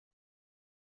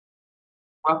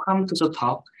Welcome to the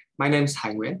talk. My name is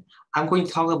Nguyen. I'm going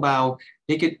to talk about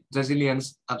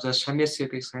leakage-resilience of the Shamir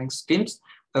circuit schemes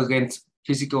against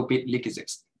physical bit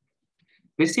leakages.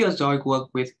 We see a joint work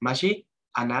with Maji,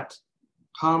 Anat,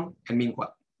 Tom, and Mingyuan.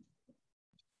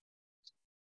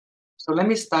 So let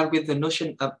me start with the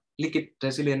notion of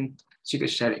leakage-resilient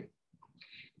secret sharing.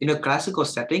 In a classical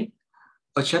setting,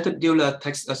 a trusted dealer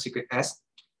takes a secret S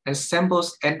and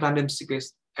samples n random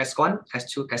secrets S1,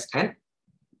 S2, Sn.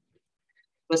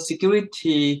 The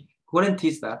security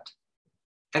guarantees that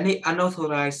any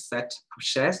unauthorized set of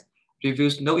shares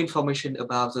reveals no information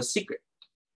about the secret.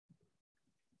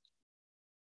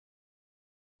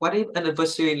 What if an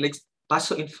adversary leaks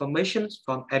partial information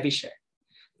from every share?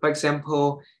 For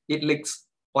example, it leaks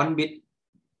 1 bit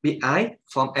BI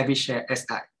from every share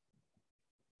SI.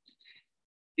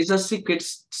 Is the secret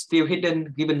still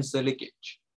hidden given the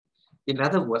leakage? In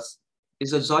other words,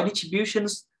 is the joint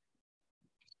distributions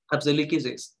of the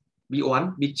leakages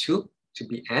B1, B2 to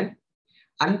Bn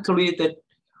uncorrelated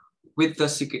with the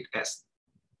secret S?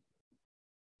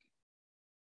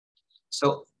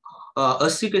 So a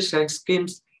secret sharing scheme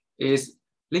is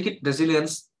leakage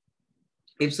resilience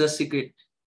if the secret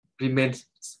remains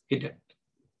hidden.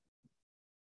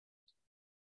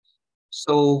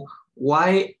 So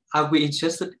why are we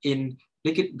interested in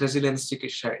leakage resilience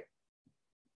secret sharing?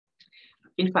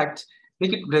 In fact,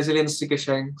 leakage resilience secret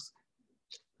sharing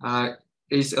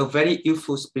is a very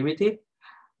useful primitive.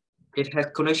 It has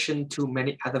connection to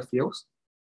many other fields.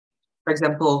 For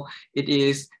example, it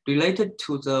is related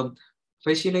to the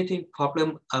fascinating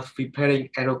problem of repairing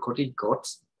error coding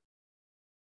codes.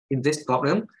 In this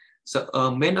problem,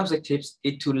 the main objective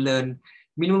is to learn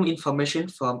minimum information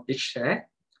from each share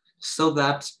so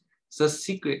that the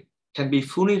secret can be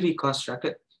fully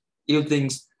reconstructed using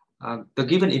the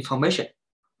given information.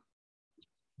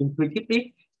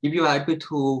 Intuitively, if you are able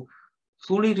to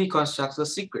fully reconstruct the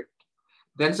secret,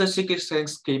 then the secret sharing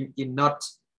scheme is not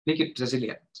leakage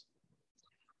resilient.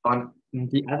 On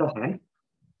the other hand,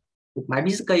 it might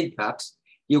be the case that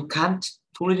you can't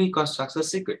fully reconstruct the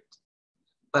secret,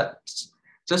 but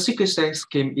the secret sharing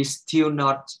scheme is still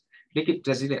not leakage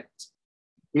resilient.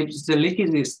 If the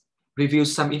leakages reveal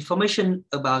some information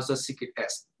about the secret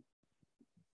S.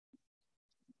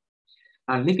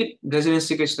 Leakage resilient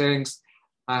secret sharing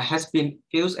has been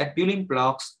used as building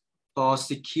blocks for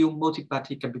secure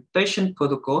multi-party computation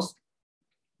protocols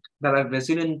that are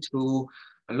resilient to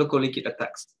local leakage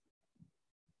attacks.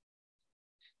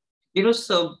 It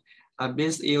also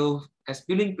means used as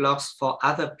building blocks for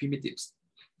other primitives.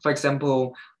 For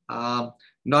example,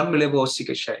 non-malleable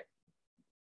secret sharing.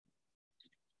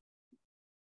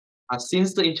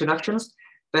 Since the introductions,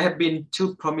 there have been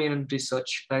two prominent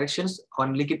research directions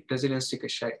on leakage resilient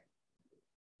secret sharing.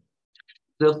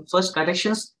 The first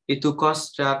direction is to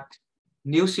construct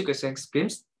new secret sharing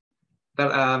schemes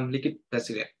that are leakage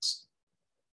resilient.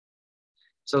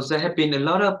 So there have been a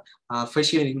lot of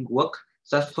fascinating work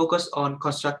that focus on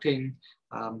constructing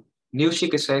new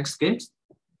secret sharing schemes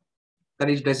that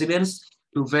is resilient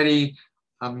to very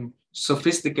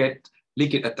sophisticated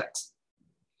leakage attacks.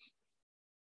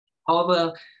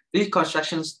 However, these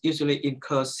constructions usually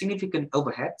incur significant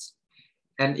overheads,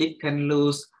 and it can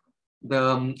lose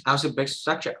the algebraic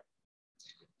structure.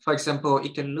 For example,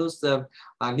 it can lose the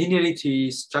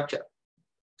linearity structure.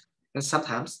 And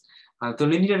sometimes the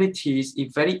linearity is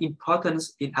very important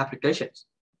in applications.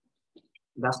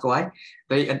 That's why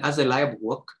there is another line of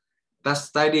work that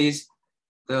studies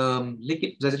the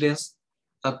leakage resilience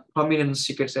of prominent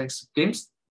secret sharing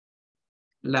schemes,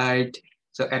 like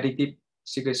the additive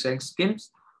secret sharing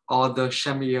schemes or the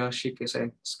Shamir secret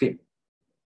sharing scheme.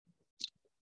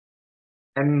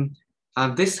 And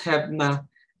this have a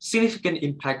significant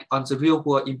impact on the real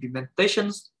world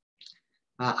implementations.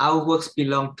 Our works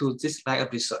belong to this line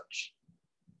of research.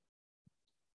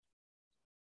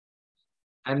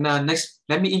 And next,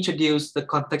 let me introduce the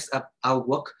context of our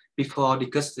work before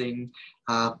discussing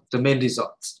the main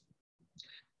results.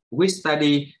 We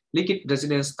study leakage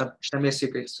resilience of Shamir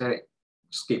secret sharing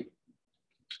scheme.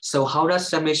 So how does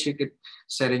Shamir secret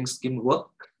sharing scheme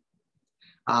work?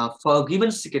 For a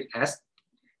given secret S,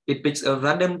 it picks a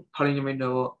random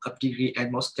polynomial of degree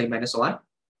n most k minus 1,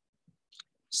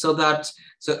 so that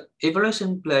the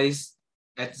evaluation place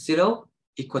at 0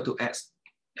 equal to S,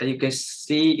 as you can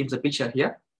see in the picture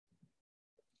here.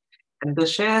 And the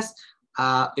shares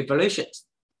are evaluations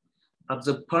of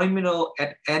the polynomial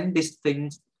at n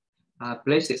distinct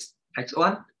places,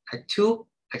 x1, x2,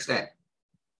 xn.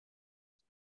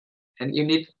 And you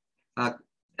need at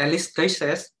least k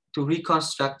shares to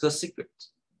reconstruct the secret.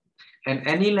 And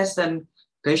any less than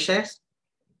k shares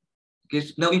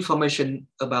gives no information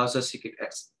about the secret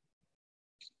X.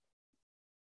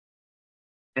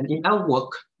 And in our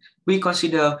work, we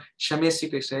consider Shamir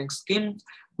secret sharing scheme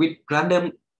with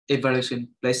random evaluation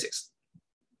places.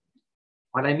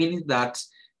 What I mean is that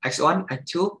X1,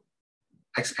 X2,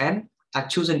 Xn are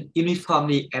chosen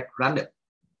uniformly at random.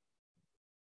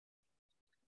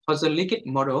 For the leakage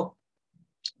model,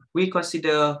 we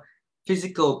consider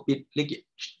physical bit leakage.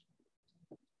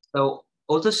 So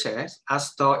all the shares are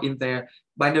stored in their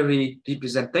binary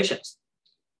representations.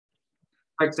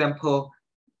 For example,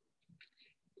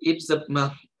 if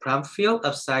the prime field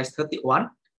of size 31,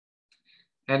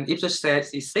 and if the share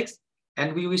is 6,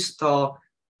 and we will store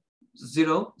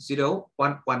 0, 0,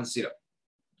 1, 1, 0.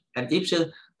 And if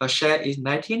the share is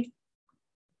 19,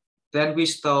 then we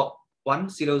store 1,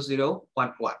 0, 0,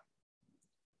 1, 1.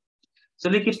 The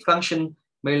leakage function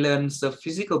may learn the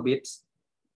physical bits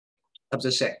of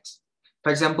the shares.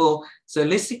 For example, the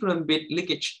least significant bit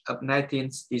leakage of 19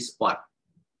 is 1.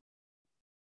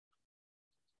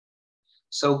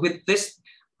 So with this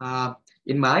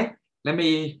in mind, let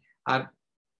me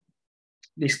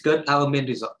discuss our main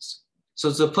results. So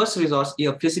the first result is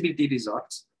a feasibility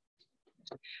result.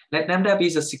 Let lambda be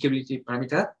the security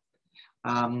parameter.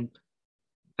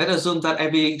 Let's assume that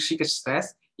every secret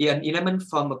stress is an element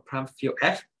from a prime field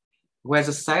F, where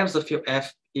the size of the field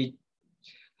F is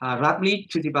roughly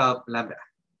to the power of lambda.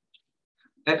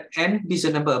 Let n be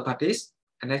the number of parties,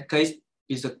 and that case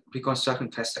is the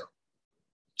reconstruction threshold.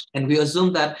 And we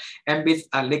assume that m bits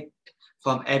are leaked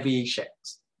from every share.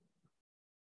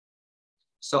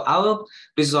 So our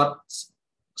results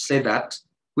say that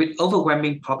with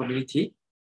overwhelming probability,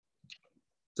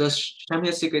 the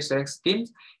Shamir secret sharing scheme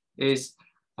is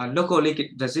local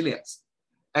leakage resilience,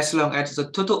 as long as the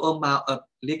total amount of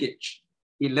leakage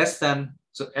is less than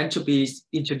the entropies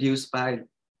introduced by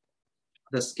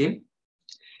the scheme.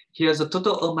 Here, the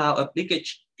total amount of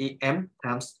leakage is m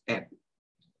times n.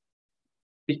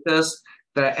 Because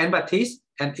there are n parties,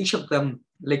 and each of them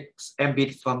leaks m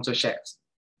bit from the shares.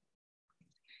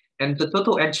 And the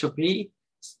total entropy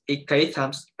is k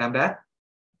times lambda,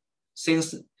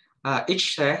 since each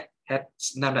share has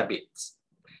lambda bits.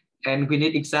 And we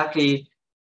need exactly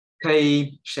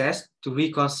k shares to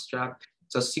reconstruct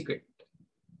the secret.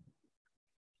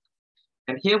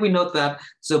 And here we note that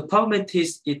the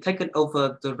probabilities is taken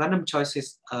over the random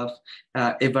choices of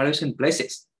evaluation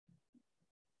places.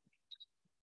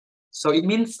 So it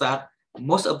means that for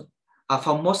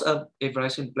most of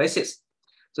evaluation places,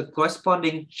 the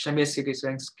corresponding Shamir secret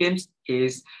sharing schemes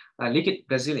is leakage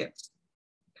resilience.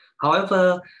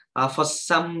 However, for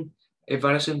some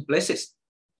evaluation places,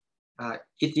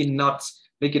 it is not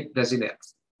leakage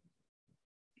resilience.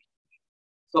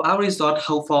 So our result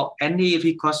hold for any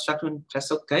reconstruction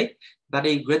threshold k that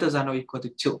is greater than or equal to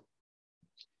 2.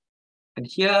 And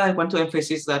here I want to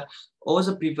emphasize that all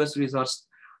the previous results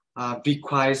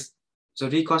requires the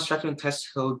reconstruction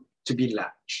threshold to be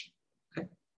large. Okay?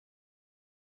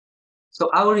 So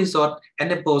our result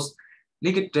enables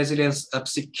leakage resilience of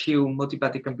CQ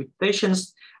multi-party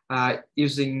computations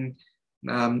using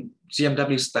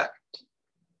GMW stack.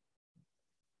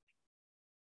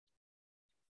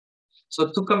 So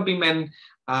to complement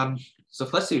the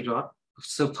first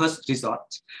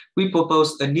result, we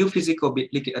propose a new physical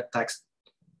bit leakage attacks.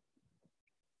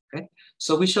 Okay?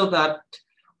 So we show that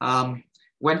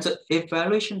when the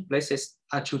evaluation places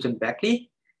are chosen badly,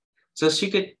 the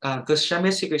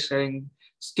Shamir secret sharing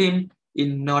scheme is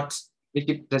not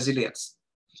leakage resilience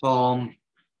from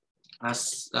a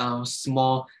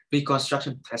small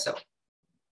reconstruction threshold.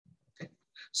 Okay?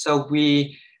 So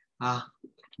we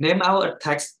name our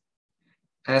attacks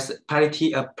as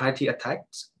parity of parity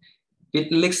attacks.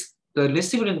 It leaks the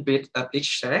least significant bit of each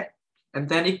share, and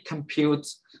then it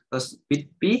computes a bit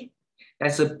B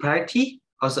as a parity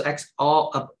of the XOR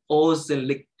of all the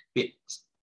leaked bits.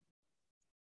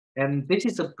 And this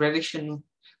is a prediction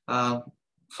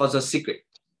for the secret.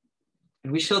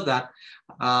 And we show that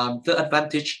the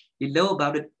advantage is low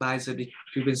bounded by the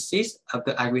frequencies of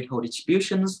the eigenvalue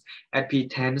distributions at p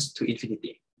tends to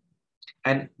infinity.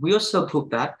 And we also prove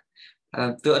that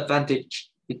the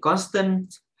advantage is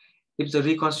constant if the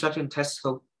reconstruction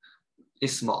threshold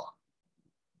is small.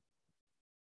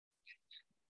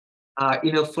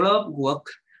 In a follow-up work,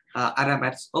 Adam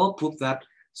et al. Proved that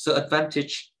the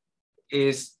advantage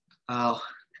is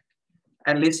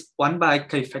at least 1 by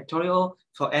k factorial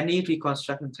for any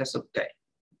reconstruction threshold k.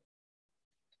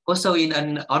 Also, in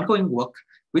an ongoing work,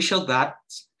 we show that,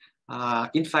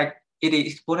 in fact, it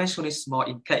is exponentially small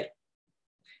in k.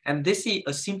 And this is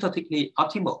asymptotically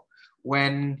optimal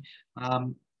when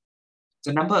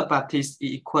the number of parties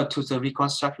is equal to the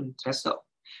reconstruction threshold.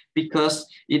 because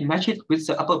it matches with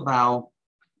the upper bound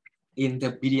in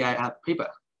the BDIR paper.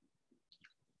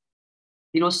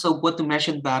 It also worth to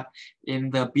mention that in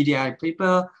the BDI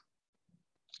paper,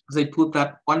 they put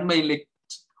that one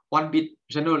bit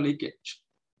general leakage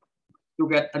to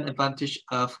get an advantage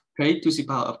of k to the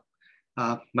power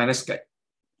of minus k.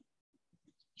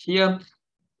 Here,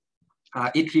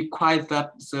 it requires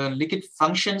that the leakage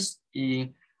functions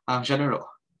in general,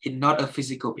 in not a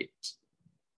physical bit.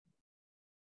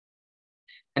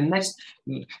 And next,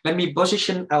 let me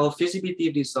position our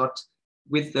feasibility result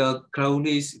with the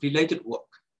cronies related work.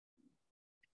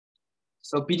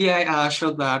 So BDIR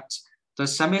showed that the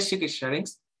Shamir secret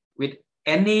sharings with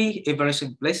any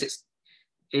evaluation places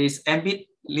is ambit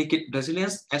leakage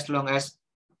resilience as long as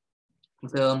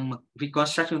the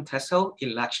reconstruction threshold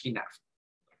is large enough.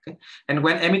 Okay? And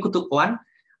when m equal to 1,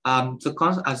 the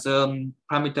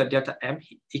parameter delta m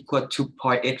equal to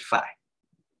 0.85.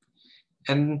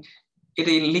 And it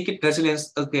is leakage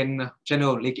resilience against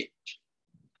general leakage.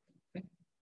 Okay?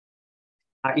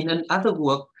 In another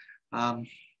work by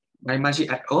Maji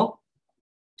et al.,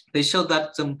 they show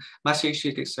that the Maji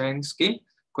secret sharing scheme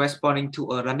corresponding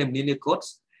to a random linear code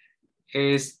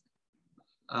is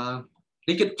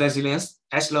leakage resilience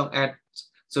as long as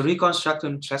the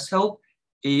reconstruction threshold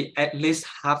is at least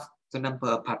half the number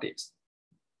of parties.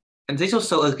 And this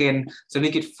also again the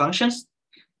leakage functions,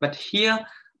 but here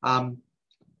the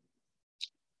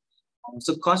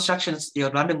constructions are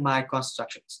randomized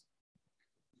constructions.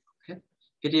 Okay?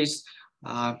 It is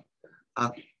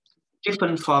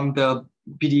different from the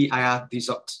BDIR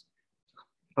result.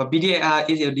 For BDIR,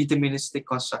 it is a deterministic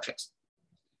constructions.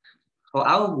 For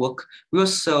our work, we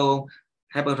also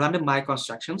have a randomized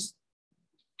constructions,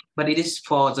 but it is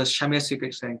for the Shamir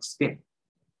secret sharing scheme.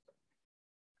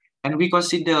 And we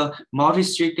consider more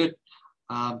restricted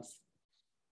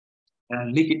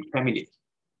leakage family.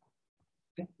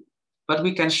 Okay? But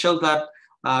we can show that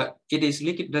it is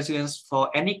leakage resilience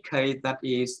for any k that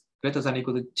is greater than or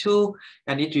equal to 2,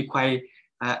 and it requires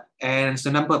and the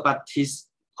number of parties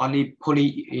only poly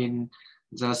in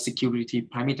the security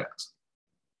parameters.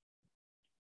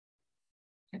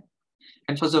 Okay.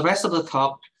 And for the rest of the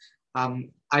talk,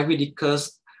 I will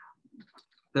discuss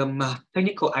the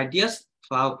technical ideas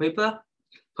for our paper.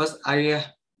 First, I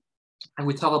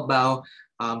will talk about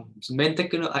the main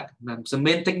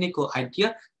technical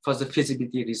idea for the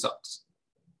feasibility results.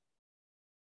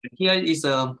 And here is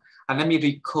let me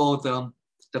recall the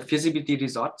feasibility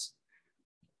results.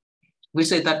 We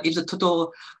say that if the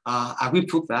total, we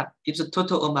prove that if the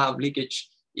total amount of leakage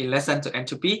is less than the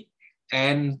entropy,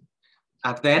 and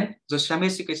then the Shamir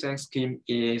secret sharing scheme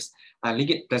is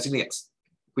leakage resilience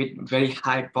with very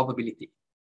high probability.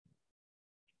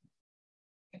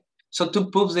 Okay. So to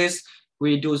prove this,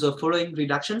 we do the following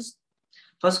reductions.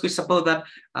 First, we suppose that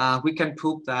we can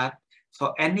prove that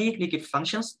for any leakage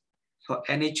functions, for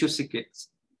any two secrets,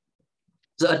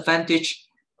 the advantage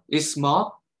is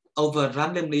small over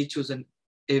randomly chosen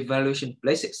evaluation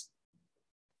places.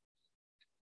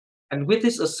 And with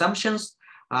these assumptions,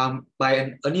 by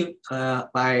a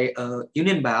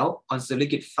union bound on the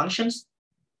leakage functions,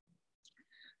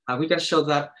 we can show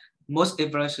that most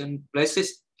evaluation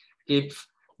places give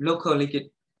local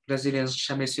leakage resilience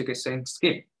Shamir secret sharing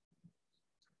scheme.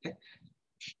 Okay.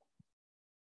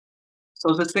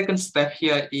 So the second step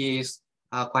here is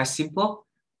quite simple.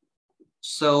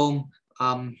 So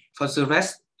for the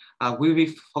rest, we will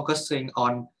be focusing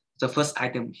on the first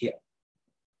item here.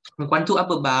 We want to up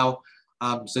about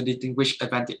the distinguished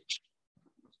advantage.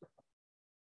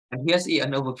 And here's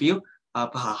an overview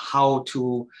of how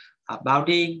to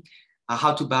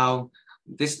bound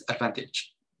this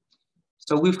advantage.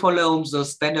 So we follow the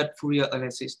standard Fourier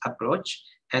analysis approach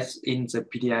as in the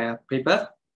PDI paper.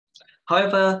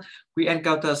 However, we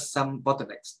encounter some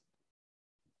bottlenecks.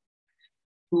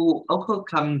 To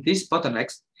overcome these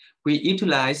bottlenecks, we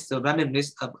utilize the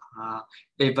randomness of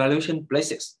evaluation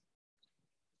places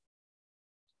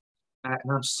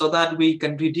so that we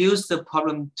can reduce the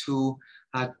problem to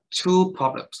two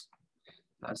problems.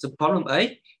 So problem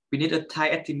A, we need a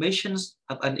time estimations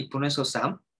of an exponential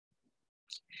sum.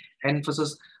 And for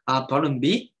this problem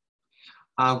B,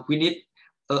 we need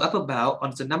an upper bound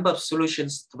on the number of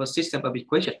solutions of a system of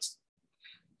equations.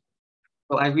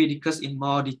 So I will discuss in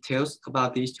more details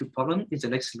about these two problems in the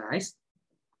next slides.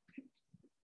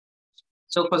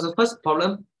 So for the first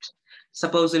problem,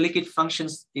 suppose the leakage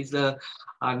functions is a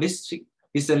least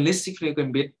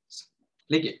significant bit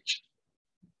leakage.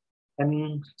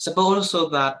 And suppose also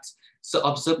that the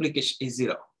observed leakage is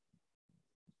 0.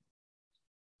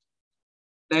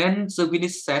 Then the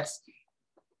Winnis set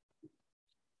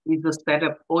is the set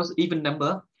of all even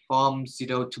number from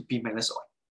 0 to p minus 1.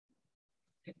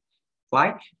 Okay.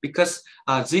 Why? Because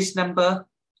this number,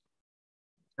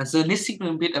 the least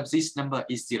significant bit of this number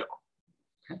is 0.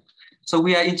 Okay. So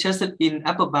we are interested in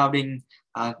upper bounding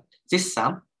this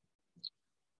sum.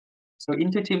 So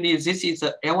intuitively, this is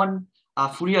the L1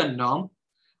 Fourier norm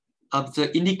of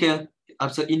the indicator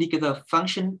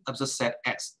function of the set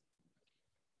S.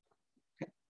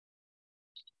 Okay.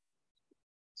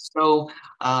 So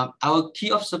our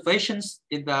key observations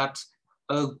is that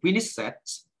a Winnie set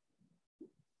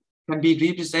can be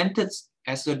represented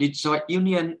as a disjoint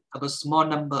union of a small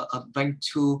number of rank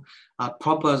 2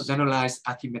 proper generalized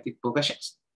arithmetic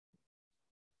progressions.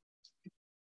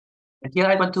 And here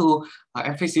I want to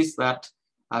emphasize that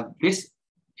this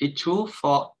is true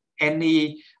for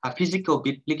any physical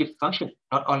bit liquid function,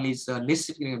 not only the least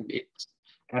significant bit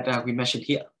that we mentioned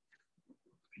here.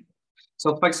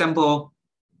 So for example,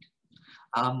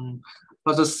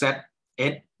 for the set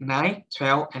 8, 9,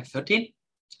 12, and 13,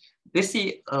 this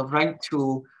is a rank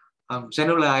 2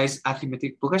 generalized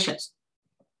arithmetic progressions.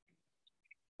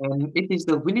 And it is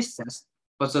the Winnie set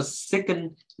for the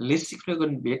second least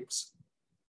significant bits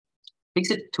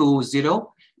fixed to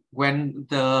 0 when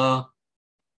the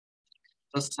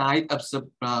size of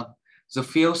the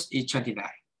fields is 29.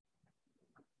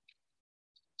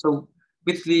 So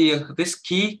with this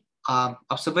key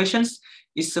observations,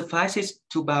 it suffices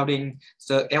to bounding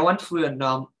the L1 Fourier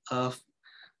norm of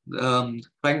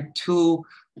rank 2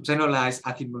 generalized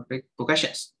arithmetic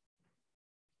progressions.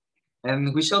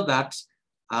 And we show that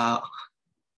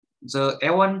the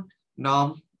L1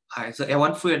 norm, the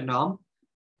L1 Fourier norm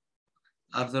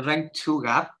of the rank 2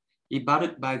 graph is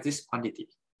bounded by this quantity.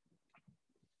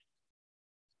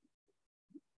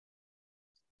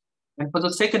 And for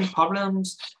the second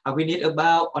problems, we need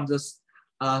about on this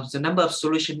the number of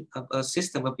solutions of a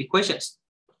system of equations.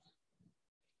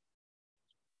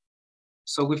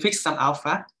 So we fix some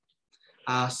alpha,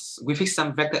 we fix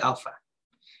some vector alpha,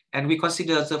 and we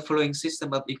consider the following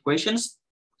system of equations.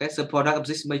 That's the product of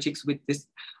this matrix with this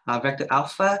vector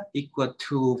alpha equal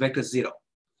to vector 0.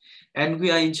 And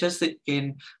we are interested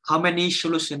in how many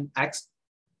solution X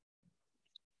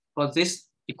for these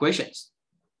equations.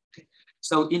 Okay.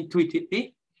 So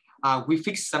intuitively, we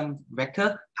fix some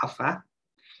vector alpha,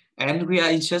 and we are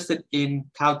interested in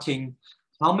counting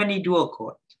how many dual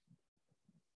code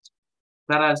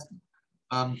that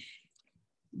are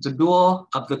the dual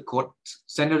of the code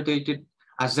generated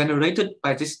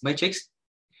by this matrix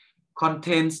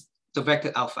contains the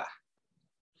vector alpha.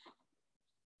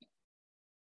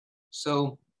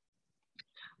 So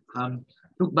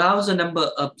to bound the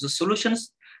number of the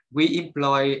solutions, we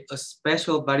employ a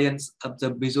special variance of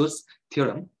the Bezout's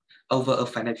theorem over a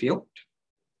finite field.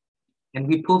 And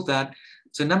we prove that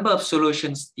the number of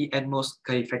solutions is at most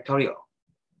k factorial.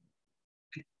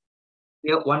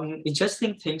 Here, one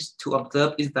interesting thing to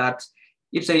observe is that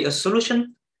if there is a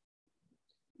solution,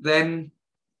 then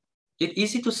it's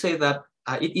easy to say that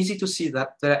see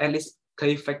that there are at least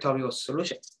k factorial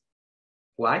solutions.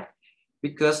 Why?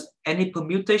 Because any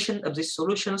permutation of these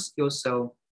solutions is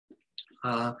also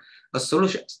a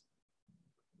solution.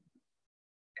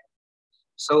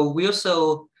 So we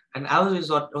also, and our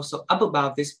result also up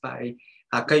about this by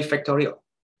k factorial.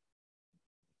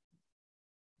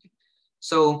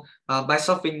 So by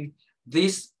solving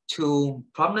these two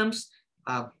problems,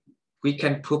 we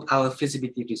can prove our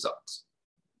feasibility results.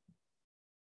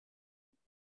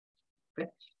 Okay.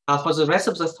 For the rest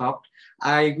of the talk,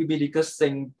 I will be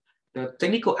discussing the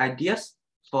technical ideas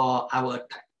for our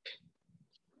attack.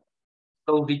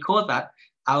 So recall that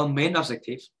our main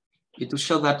objective is to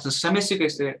show that the Shamir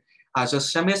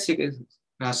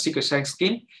secret sharing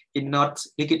scheme is not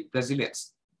leakage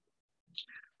resilience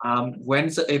when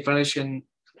the evaluation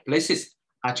places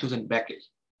are chosen badly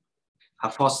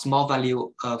for small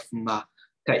value of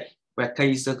k, where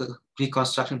k is the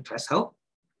reconstruction threshold.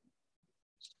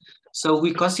 So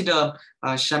we consider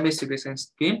Shamir secret sharing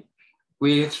scheme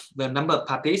with the number of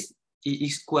parties is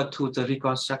equal to the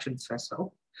reconstruction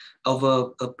threshold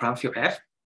over a prime field F.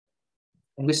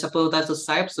 And we suppose that the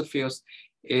size of the fields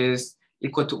is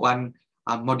equal to 1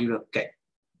 modulo k.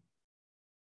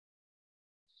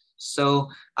 So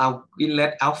we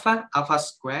let alpha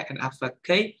square, and alpha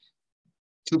k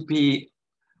to be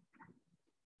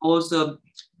all the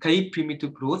k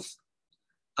primitive roots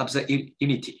of the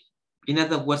unity. In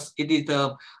other words, it is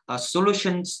the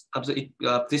solutions of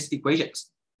these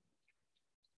equations.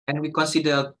 And we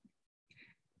consider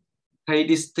k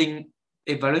distinct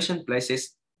evaluation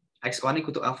places x1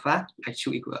 equal to alpha,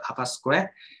 x2 equal to alpha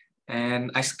square,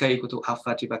 and xk equal to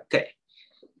alpha divided k.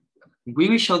 We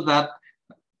will show that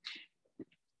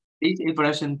These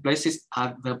evaluation places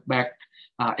are the back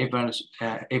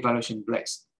evaluation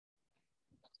place.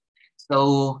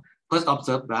 So first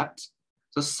observe that.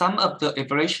 So sum of the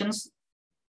evaluations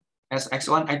as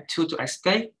x1, x2 to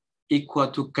xk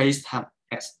equal to k times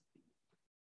s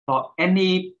for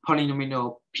any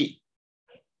polynomial p.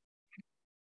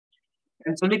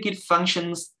 And so liquid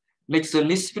functions like the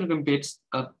least significant bits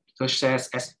of the shares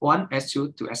s1,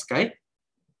 s2 to sk.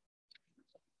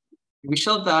 We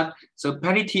show that the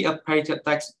parity of parity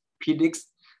attacks predicts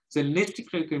the least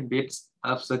significant bits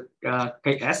of the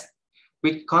ks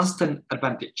with constant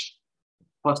advantage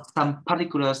for some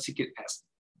particular secret s.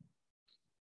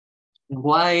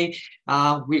 Why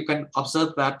we can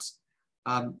observe that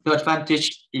the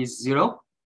advantage is 0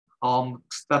 or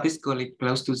statistically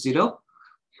close to 0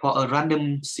 for a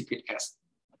random secret s.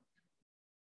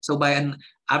 So by an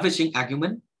averaging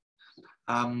argument,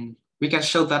 we can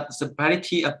show that the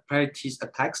parity of parities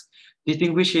attacks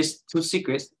distinguishes two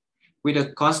secrets with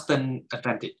a constant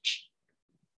advantage.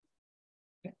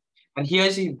 Okay. And here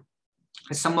is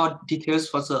some more details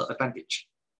for the advantage.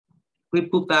 We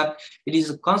prove that it is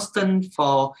a constant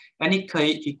for any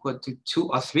k equal to 2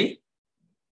 or 3.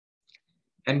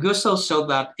 And we also show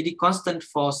that it is constant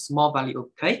for small value of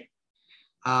k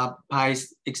by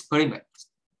experiment.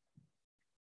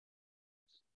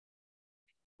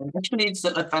 And actually,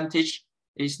 the advantage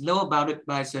is lower bounded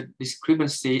by the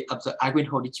discrepancy of the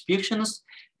eigenvalue distributions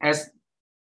as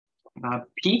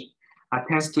p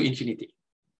tends to infinity.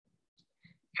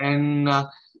 And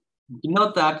we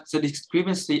note that the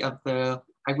discrepancy of the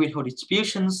eigenvalue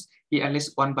distributions is at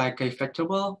least 1 by k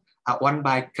factorial, 1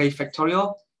 by k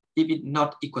factorial if it's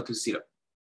not equal to 0.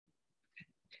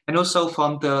 And also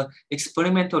from the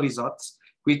experimental results,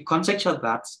 we conjecture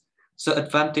that the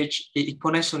advantage is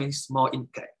exponentially small in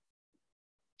k.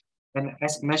 And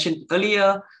as mentioned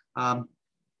earlier,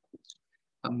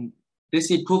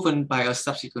 this is proven by a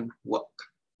subsequent work.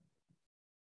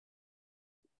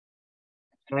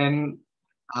 And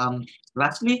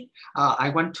lastly, I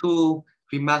want to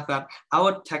remark that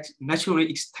our text naturally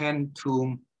extend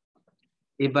to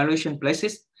evaluation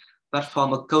places that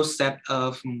form a closed set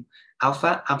of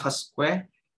alpha, alpha square,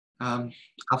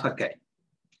 alpha k.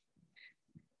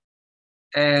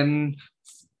 And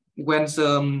when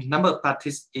the number of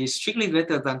parties is strictly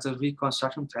greater than the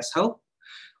reconstruction threshold,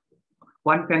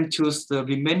 one can choose the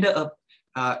remainder of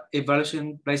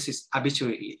evaluation places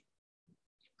arbitrarily.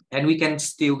 And we can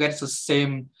still get the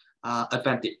same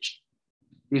advantage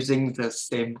using the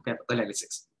same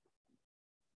analysis.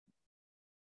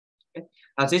 Okay.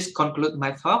 This concludes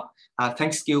my talk.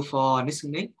 Thanks you for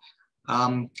listening.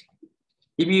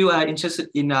 If you are interested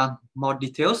in more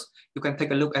details, you can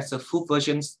take a look at the full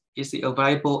versions. Is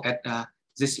available at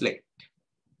this link.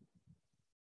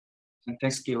 And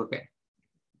thanks you again.